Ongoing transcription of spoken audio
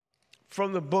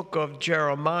from the book of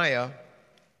Jeremiah.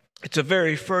 It's the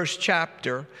very first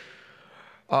chapter.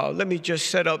 Let me just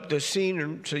set up the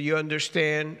scene so you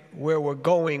understand where we're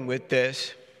going with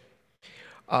this.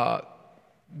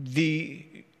 The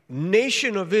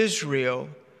nation of Israel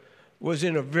was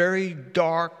in a very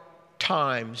dark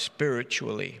time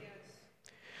spiritually.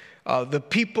 The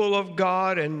people of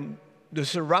God and the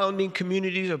surrounding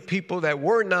communities of people that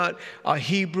were not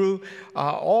Hebrew,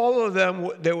 all of them,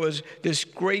 there was this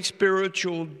great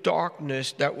spiritual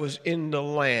darkness that was in the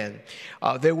land.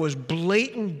 There was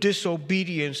blatant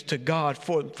disobedience to God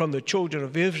from the children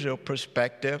of Israel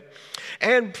perspective,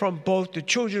 and from both the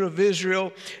children of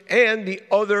Israel and the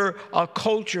other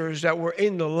cultures that were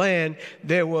in the land.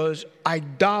 There was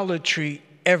idolatry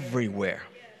everywhere.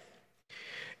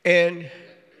 And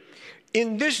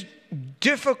in this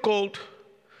difficult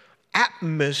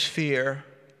atmosphere,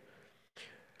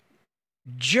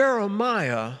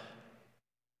 Jeremiah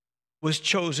was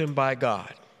chosen by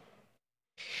God.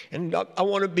 And I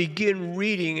want to begin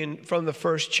reading from the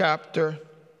first chapter,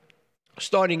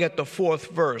 starting at the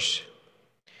 4th verse.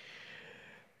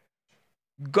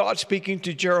 God speaking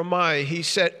to Jeremiah, he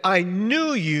said, "I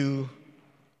knew you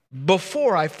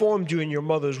before I formed you in your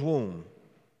mother's womb.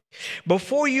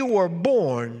 Before you were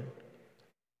born,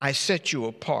 I set you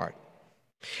apart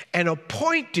and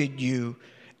appointed you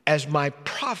as my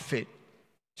prophet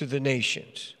to the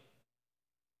nations."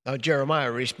 Now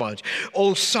Jeremiah responds,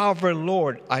 "O sovereign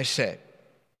Lord," I said,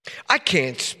 "I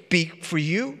can't speak for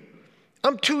you.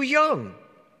 I'm too young."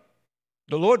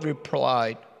 The Lord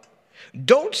replied,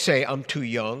 "Don't say I'm too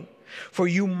young, for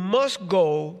you must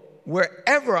go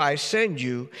wherever I send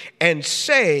you and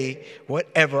say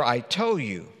whatever I tell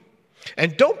you.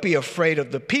 And don't be afraid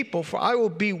of the people, for I will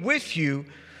be with you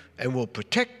and will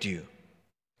protect you.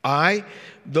 I,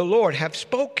 the Lord, have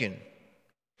spoken."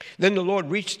 Then the Lord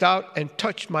reached out and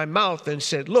touched my mouth and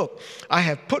said, "Look, I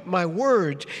have put my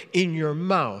words in your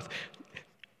mouth."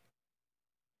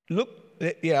 I'm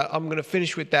going to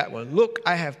finish with that one. "Look,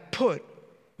 I have put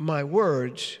my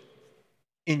words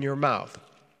in your mouth."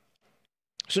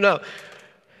 So now,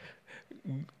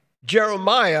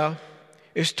 Jeremiah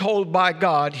is told by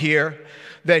God here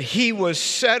that he was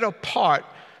set apart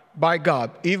by God.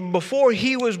 Even before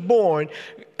he was born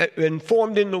and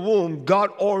formed in the womb, God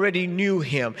already knew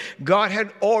him. God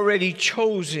had already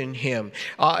chosen him.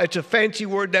 It's a fancy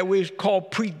word that we call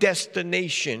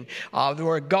predestination,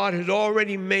 where God had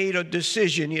already made a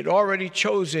decision. He had already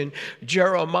chosen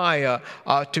Jeremiah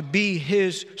to be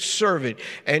his servant.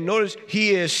 And notice,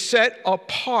 he is set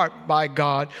apart by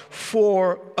God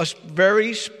for a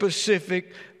very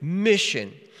specific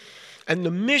mission. And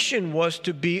the mission was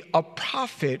to be a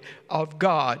prophet of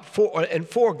God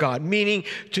for God, meaning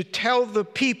to tell the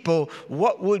people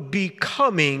what would be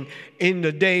coming in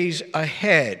the days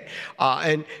ahead.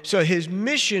 And so his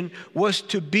mission was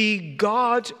to be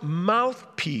God's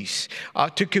mouthpiece,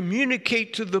 to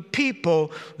communicate to the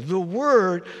people the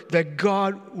word that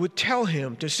God would tell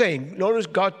him to say. Notice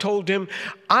God told him,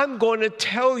 "I'm going to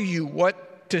tell you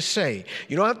what to say.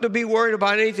 You don't have to be worried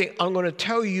about anything. I'm going to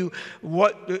tell you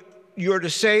what you're to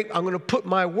say. I'm going to put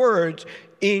my words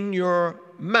in your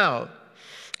mouth."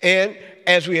 And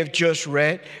as we have just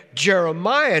read,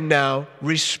 Jeremiah now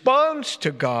responds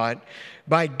to God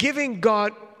by giving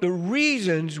God the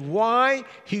reasons why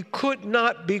he could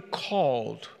not be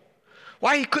called,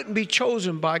 why he couldn't be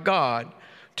chosen by God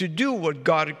to do what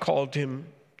God had called him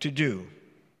to do.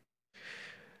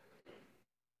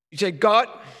 He said, "God,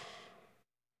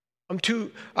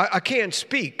 I can't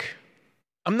speak.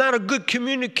 I'm not a good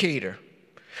communicator.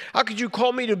 How could you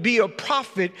call me to be a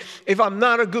prophet if I'm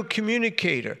not a good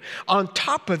communicator? On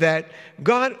top of that,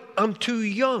 God, I'm too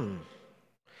young."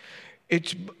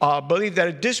 It's believed that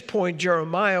at this point,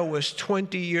 Jeremiah was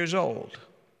 20 years old.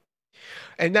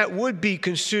 And that would be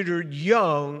considered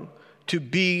young to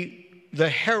be the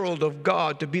herald of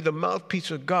God, to be the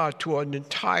mouthpiece of God to an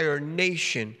entire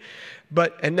nation.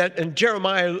 And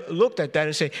Jeremiah looked at that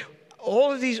and said,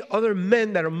 all of these other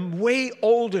men that are way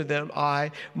older than I,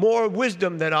 more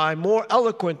wisdom than I, more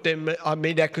eloquent than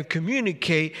me, that could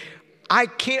communicate, I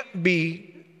can't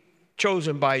be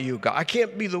chosen by you, God. I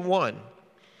can't be the one.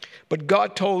 But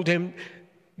God told him,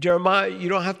 "Jeremiah, you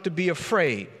don't have to be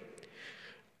afraid,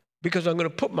 because I'm going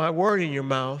to put my word in your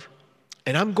mouth,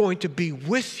 and I'm going to be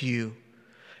with you,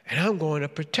 and I'm going to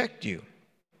protect you."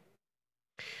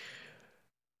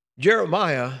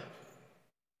 Jeremiah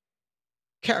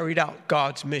carried out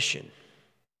God's mission.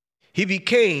 He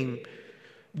became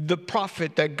the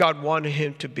prophet that God wanted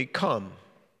him to become.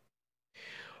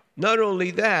 Not only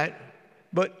that,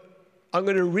 but I'm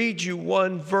going to read you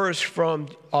one verse from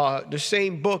the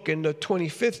same book in the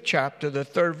 25th chapter, the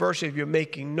 3rd verse if you're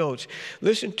making notes.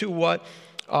 Listen to what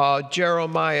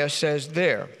Jeremiah says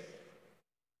there.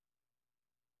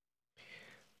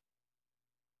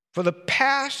 For the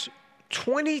past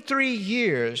 23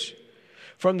 years,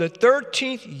 from the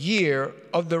 13th year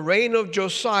of the reign of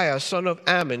Josiah, son of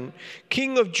Ammon,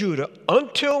 king of Judah,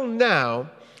 until now,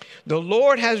 the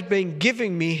Lord has been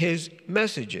giving me his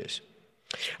messages.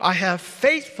 I have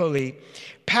faithfully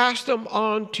passed them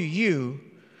on to you,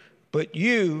 but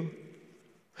you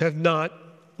have not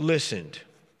listened.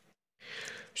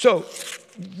 So,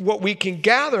 what we can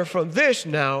gather from this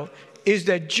now is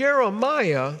that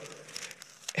Jeremiah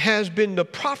has been the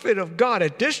prophet of God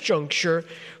at this juncture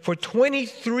for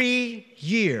 23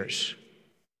 years.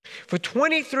 For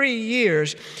 23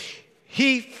 years,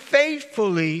 he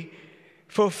faithfully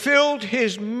fulfilled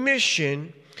his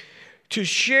mission to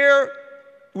share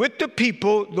with the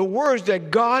people the words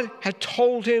that God had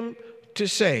told him to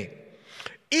say.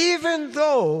 Even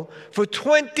though for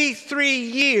 23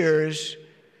 years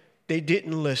they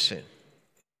didn't listen.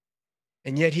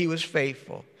 And yet he was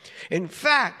faithful. In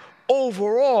fact,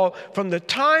 overall, from the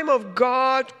time of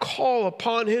God's call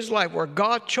upon his life, where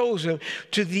God chose him,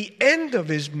 to the end of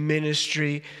his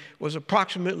ministry was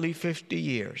approximately 50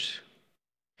 years.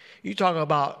 You talk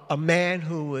about a man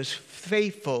who was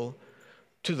faithful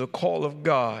to the call of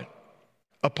God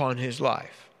upon his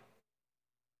life.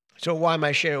 So why am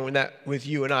I sharing that with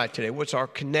you and I today? What's our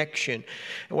connection?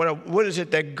 And what is it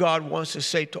that God wants to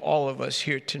say to all of us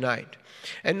here tonight?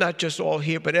 And not just all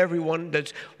here, but everyone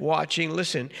that's watching.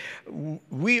 Listen,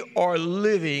 we are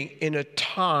living in a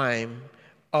time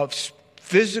of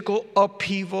physical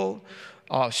upheaval,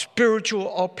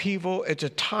 spiritual upheaval. It's a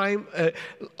time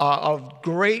of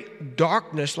great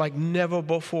darkness like never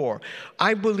before.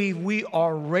 I believe we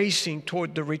are racing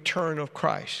toward the return of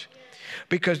Christ.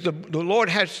 Because the Lord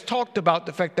has talked about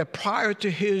the fact that prior to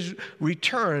his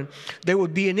return, there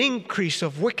would be an increase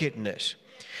of wickedness.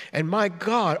 And my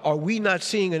God, are we not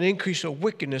seeing an increase of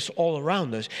wickedness all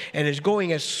around us? And it's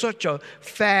going at such a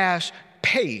fast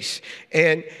pace.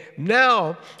 And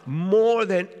now, more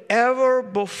than ever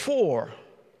before,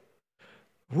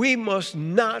 we must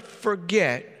not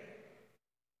forget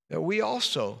that we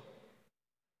also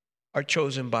are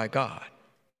chosen by God.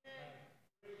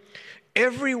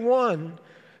 Everyone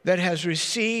that has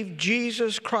received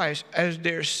Jesus Christ as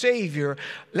their Savior,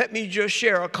 let me just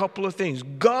share a couple of things.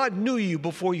 God knew you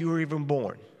before you were even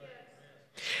born.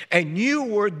 And you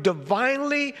were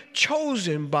divinely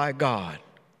chosen by God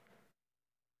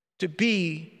to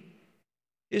be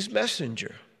his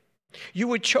messenger. You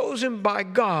were chosen by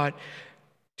God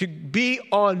to be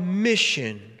on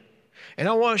mission. And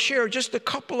I want to share just a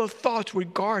couple of thoughts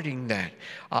regarding that.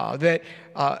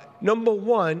 Number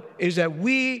one is that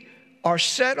we are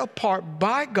set apart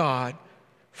by God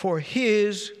for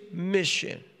his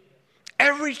mission.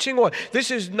 Every single one.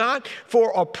 This is not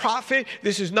for a prophet.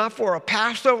 This is not for a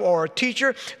pastor or a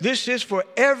teacher. This is for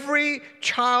every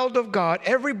child of God,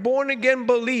 every born-again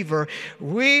believer.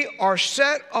 We are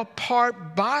set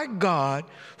apart by God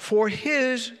for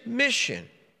his mission.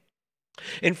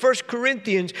 In 1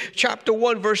 Corinthians chapter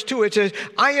 1, verse 2, it says,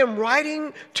 I am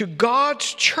writing to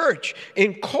God's church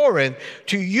in Corinth,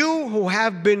 to you who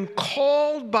have been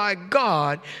called by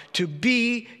God to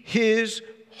be his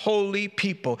holy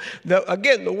people.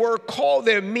 Again, the word called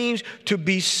there means to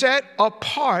be set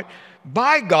apart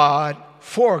by God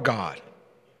for God.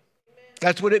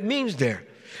 That's what it means there.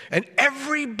 And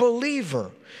every believer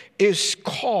is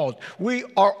called. We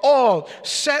are all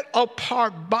set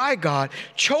apart by God,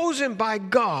 chosen by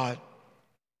God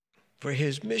for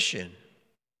his mission.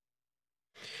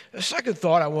 The second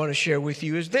thought I want to share with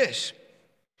you is this.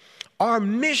 Our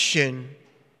mission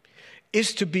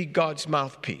is to be God's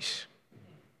mouthpiece.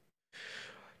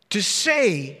 To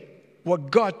say what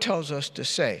God tells us to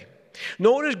say.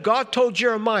 Notice God told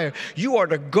Jeremiah, you are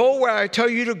to go where I tell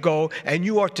you to go, and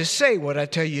you are to say what I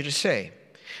tell you to say.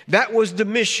 That was the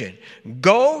mission.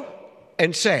 Go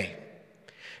and say.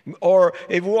 Or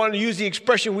if we want to use the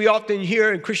expression we often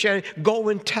hear in Christianity, go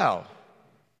and tell.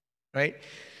 Right?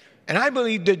 And I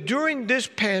believe that during this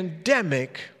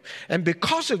pandemic, and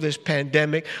because of this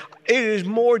pandemic, it is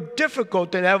more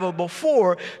difficult than ever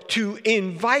before to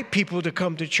invite people to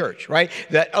come to church, right?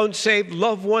 That unsaved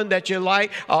loved one that you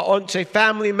like, unsaved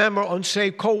family member,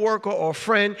 unsaved coworker or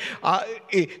friend.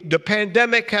 The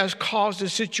pandemic has caused a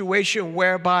situation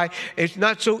whereby it's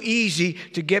not so easy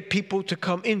to get people to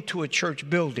come into a church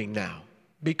building now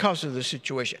because of the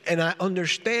situation. And I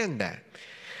understand that.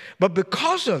 But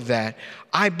because of that,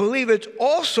 I believe it's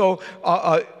also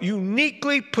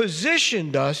uniquely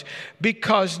positioned us,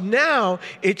 because now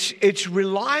it's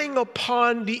relying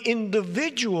upon the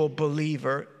individual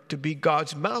believer to be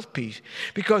God's mouthpiece.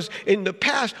 Because in the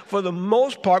past, for the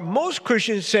most part, most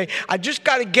Christians say, I just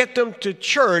got to get them to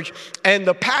church and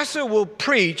the pastor will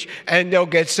preach and they'll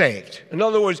get saved. In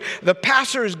other words, the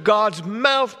pastor is God's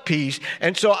mouthpiece,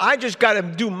 and so I just got to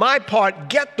do my part,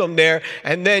 get them there,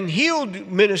 and then he'll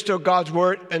minister God's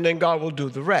word, and then God will do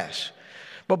the rest.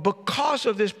 But because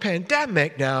of this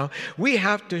pandemic now, we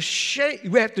have to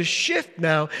shift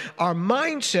now our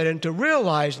mindset and to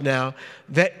realize now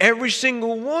that every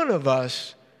single one of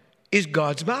us is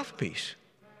God's mouthpiece.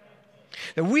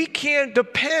 That we can't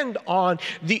depend on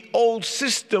the old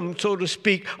system, so to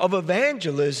speak, of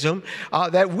evangelism,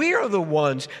 that we are the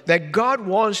ones that God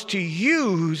wants to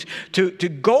use to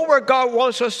go where God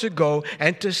wants us to go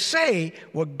and to say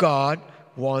what God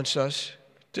wants us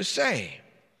to say.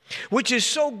 Which is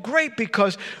so great,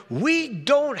 because we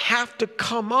don't have to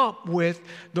come up with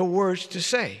the words to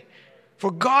say. For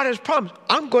God has promised,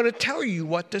 I'm going to tell you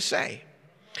what to say.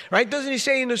 Right? Doesn't he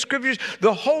say in the scriptures,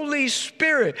 the Holy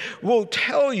Spirit will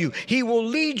tell you, he will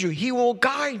lead you, he will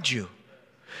guide you.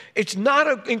 It's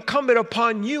not incumbent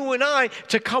upon you and I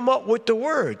to come up with the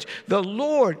words. The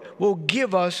Lord will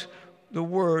give us the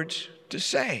words to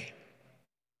say.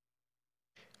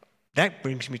 That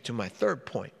brings me to my third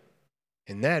point.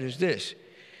 And that is this: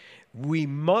 we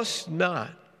must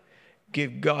not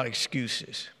give God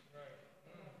excuses.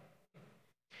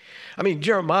 I mean,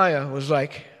 Jeremiah was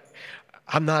like,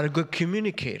 I'm not a good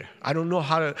communicator. I don't know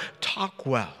how to talk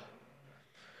well.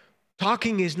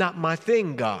 Talking is not my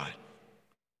thing, God.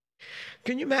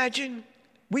 Can you imagine?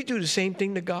 We do the same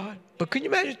thing to God. But can you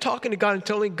imagine talking to God and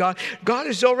telling God, God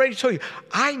has already told you,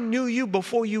 I knew you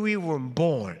before you even were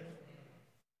born.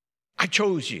 I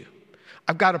chose you.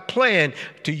 I've got a plan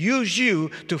to use you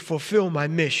to fulfill my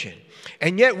mission.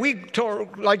 And yet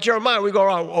like Jeremiah, we go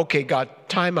around, okay, God,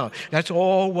 time out. That's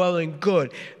all well and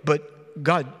good. But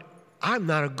God, I'm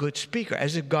not a good speaker,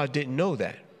 as if God didn't know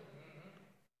that.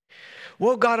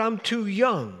 Well, God, I'm too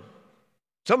young.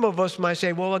 Some of us might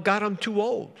say, well, God, I'm too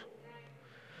old.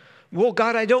 Well,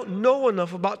 God, I don't know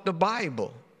enough about the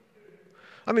Bible.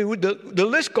 I mean, the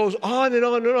list goes on and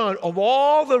on and on of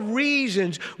all the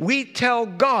reasons we tell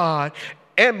God,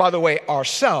 and by the way,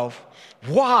 ourselves,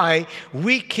 why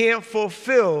we can't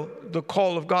fulfill the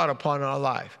call of God upon our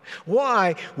life.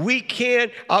 Why we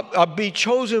can't be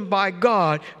chosen by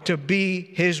God to be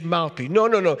his mouthpiece.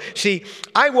 No. See,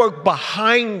 I work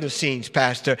behind the scenes,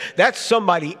 Pastor. That's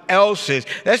somebody else's.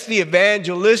 That's the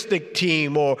evangelistic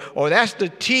team, or that's the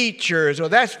teachers, or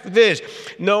that's this.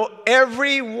 No,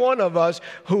 every one of us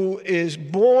who is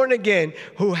born again,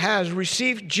 who has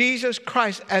received Jesus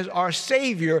Christ as our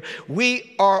Savior,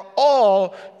 we are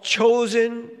all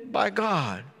chosen by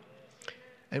God.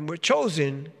 And we're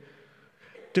chosen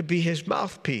to be his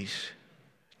mouthpiece,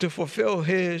 to fulfill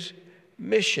his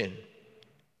mission.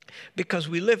 Because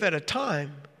we live at a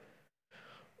time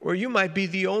where you might be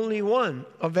the only one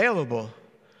available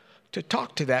to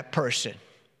talk to that person.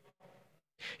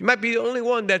 You might be the only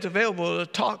one that's available to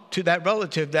talk to that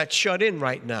relative that's shut in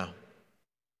right now.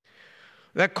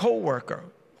 That coworker,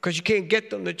 because you can't get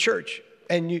them to church.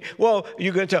 And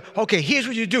you're going to tell, okay, here's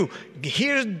what you do.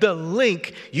 Here's the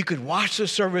link. You could watch the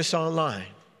service online.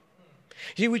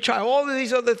 See, we try all of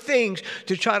these other things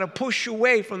to try to push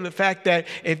away from the fact that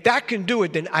if that can do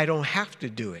it, then I don't have to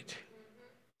do it.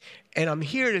 And I'm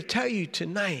here to tell you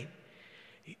tonight,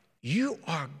 you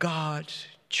are God's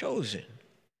chosen.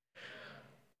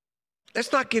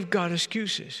 Let's not give God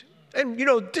excuses. And,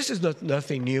 this is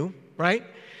nothing new, right?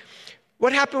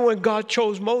 What happened when God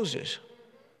chose Moses?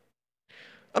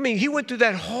 I mean, he went through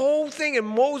that whole thing, and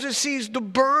Moses sees the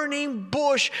burning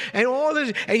bush and all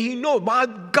this, and he knows, my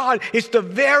God, it's the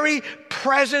very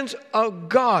presence of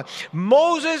God.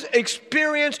 Moses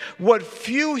experienced what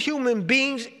few human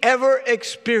beings ever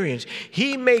experience.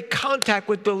 He made contact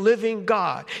with the living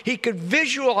God. He could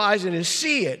visualize it and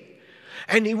see it.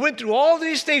 And he went through all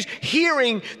these things,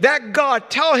 hearing that God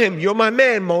tell him, you're my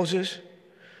man, Moses.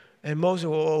 And Moses,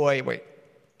 wait,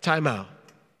 time out.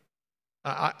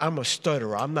 I'm a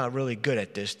stutterer. I'm not really good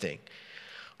at this thing.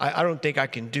 I don't think I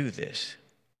can do this.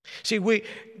 See,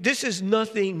 this is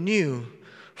nothing new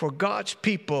for God's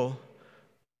people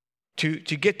to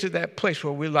get to that place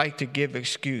where we like to give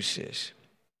excuses.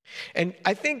 And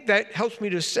I think that helps me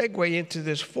to segue into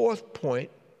this fourth point,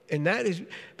 and that is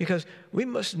because we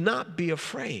must not be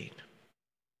afraid.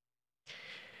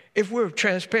 If we're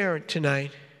transparent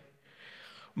tonight,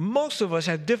 most of us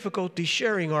have difficulty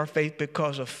sharing our faith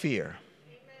because of fear.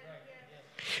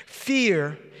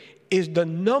 Fear is the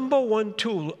number one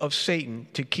tool of Satan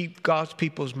to keep God's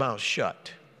people's mouths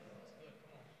shut.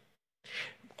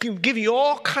 Can give you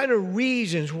all kind of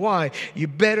reasons why you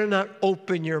better not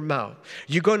open your mouth.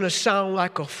 You're going to sound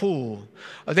like a fool.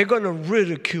 They're going to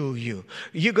ridicule you.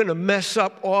 You're going to mess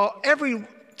up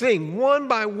everything one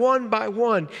by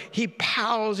one. He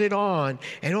piles it on.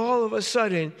 And all of a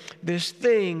sudden, this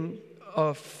thing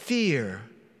of fear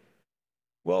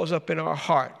wells up in our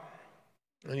heart.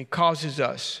 And it causes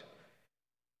us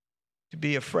to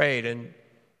be afraid and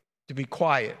to be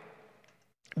quiet.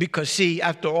 Because see,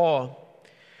 after all,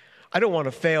 I don't want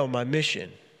to fail my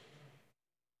mission.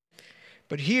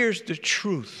 But here's the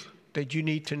truth that you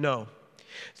need to know.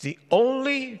 The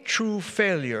only true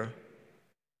failure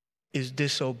is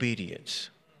disobedience.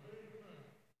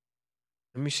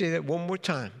 Let me say that one more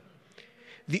time.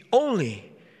 The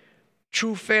only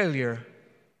true failure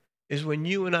is when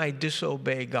you and I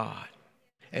disobey God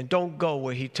and don't go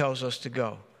where He tells us to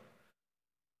go.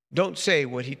 Don't say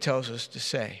what He tells us to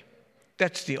say.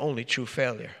 That's the only true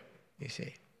failure, you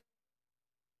see.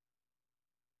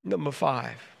 Number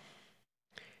 5.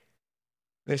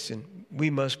 Listen, we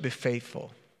must be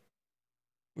faithful.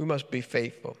 We must be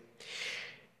faithful.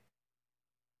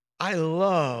 I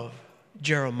love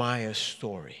Jeremiah's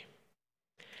story.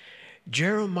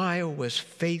 Jeremiah was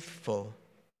faithful,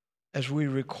 as we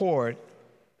record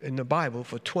in the Bible,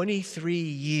 for 23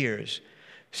 years,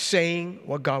 saying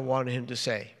what God wanted him to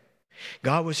say.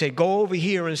 God would say, go over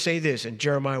here and say this, and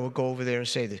Jeremiah would go over there and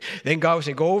say this. Then God would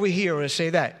say, go over here and say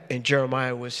that, and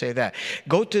Jeremiah would say that.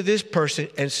 Go to this person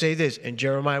and say this, and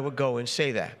Jeremiah would go and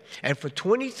say that. And for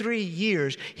 23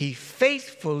 years, he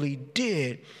faithfully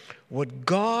did what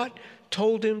God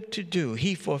told him to do.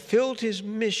 He fulfilled his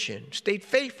mission, stayed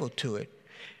faithful to it,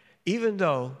 even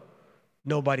though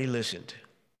nobody listened.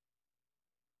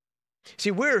 See,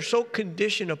 we're so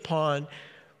conditioned upon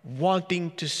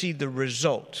wanting to see the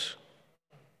results.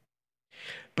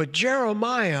 But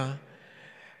Jeremiah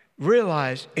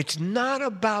realized it's not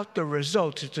about the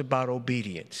results, it's about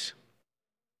obedience.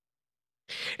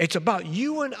 It's about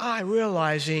you and I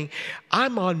realizing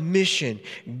I'm on mission.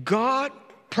 God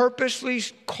purposely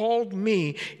called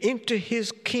me into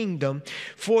His kingdom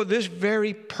for this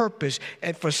very purpose.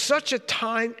 And for such a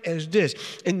time as this,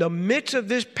 in the midst of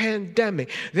this pandemic,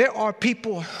 there are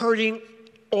people hurting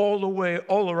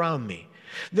all around me.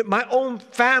 My own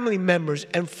family members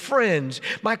and friends,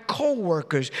 my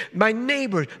co-workers, my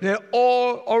neighbors, they're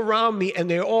all around me and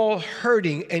they're all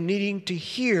hurting and needing to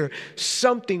hear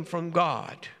something from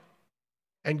God.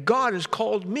 And God has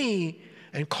called me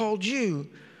and called you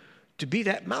to be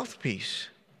that mouthpiece,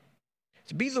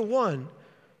 to be the one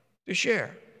to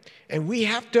share. And we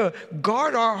have to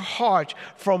guard our hearts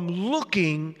from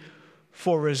looking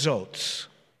for results.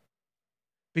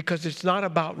 Because it's not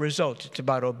about results, it's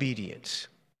about obedience.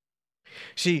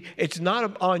 See, it's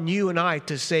not on you and I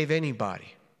to save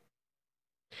anybody.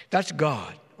 That's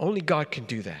God. Only God can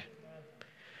do that.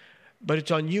 But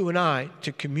it's on you and I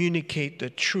to communicate the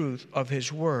truth of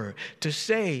His word, to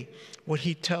say what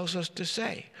He tells us to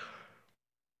say,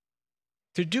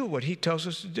 to do what He tells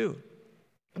us to do.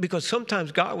 Because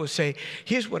sometimes God will say,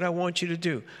 here's what I want you to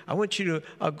do. I want you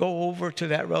to go over to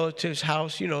that relative's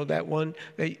house, that one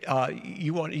that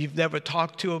you've never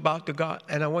talked to about the God,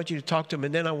 and I want you to talk to them,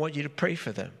 and then I want you to pray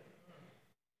for them.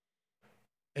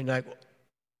 And I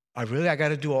got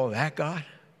to do all that, God?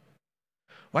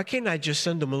 Why can't I just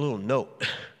send them a little note,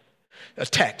 a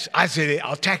text? I said,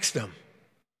 I'll text them.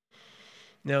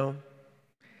 No,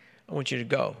 I want you to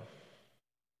go,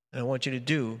 and I want you to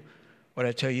do what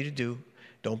I tell you to do.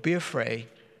 Don't be afraid.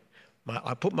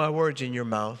 I put my words in your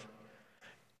mouth.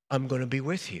 I'm going to be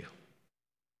with you.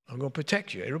 I'm going to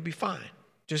protect you. It'll be fine.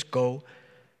 Just go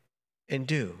and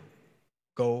do.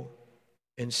 Go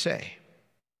and say.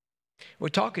 We're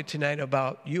talking tonight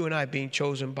about you and I being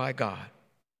chosen by God.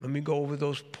 Let me go over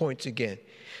those points again.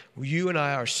 You and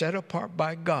I are set apart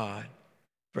by God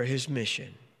for His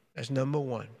mission. That's number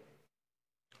one.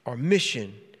 Our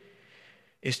mission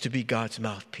is to be God's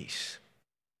mouthpiece.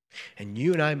 And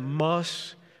you and I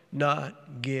must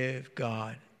not give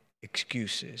God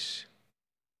excuses.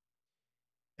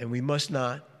 And we must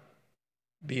not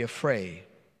be afraid.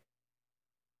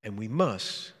 And we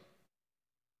must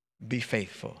be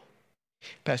faithful.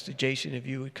 Pastor Jason, if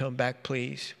you would come back,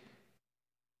 please.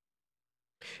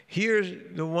 Here's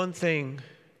the one thing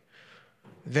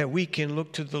that we can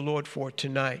look to the Lord for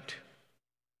tonight.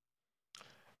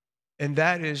 And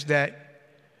that is that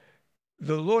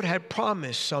the Lord had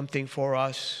promised something for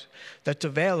us that's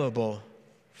available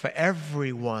for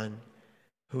everyone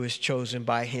who is chosen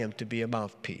by Him to be a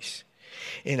mouthpiece.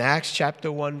 In Acts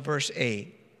chapter 1, verse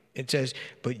 8, it says,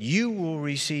 "But you will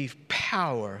receive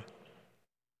power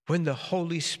when the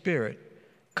Holy Spirit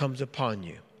comes upon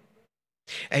you.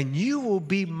 And you will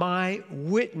be my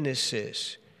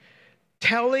witnesses,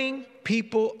 telling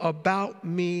people about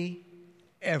me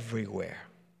everywhere.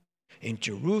 In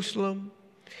Jerusalem,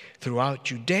 throughout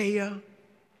Judea,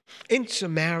 in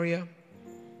Samaria,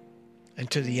 and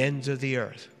to the ends of the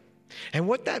earth." And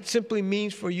what that simply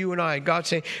means for you and I, God's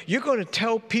saying, you're going to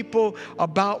tell people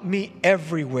about me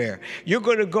everywhere. You're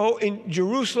going to go in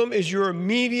Jerusalem is your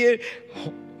immediate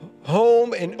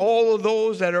home and all of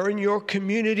those that are in your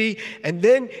community. And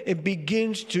then it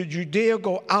begins to Judea,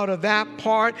 go out of that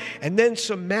part. And then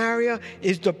Samaria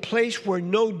is the place where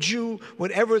no Jew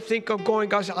would ever think of going.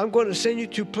 God said, I'm going to send you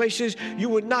to places you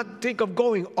would not think of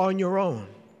going on your own.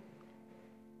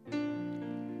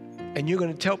 And you're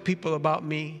going to tell people about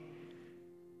me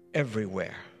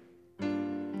everywhere.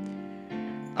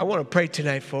 I want to pray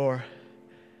tonight for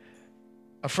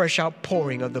a fresh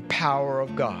outpouring of the power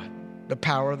of God, the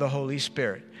power of the Holy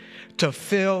Spirit, to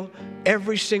fill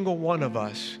every single one of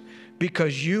us,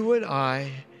 because you and I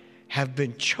have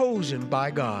been chosen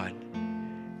by God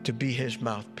to be his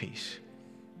mouthpiece.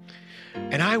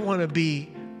 And I want to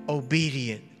be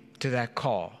obedient to that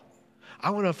call.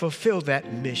 I want to fulfill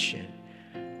that mission.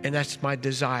 And that's my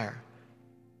desire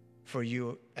for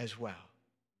you as well.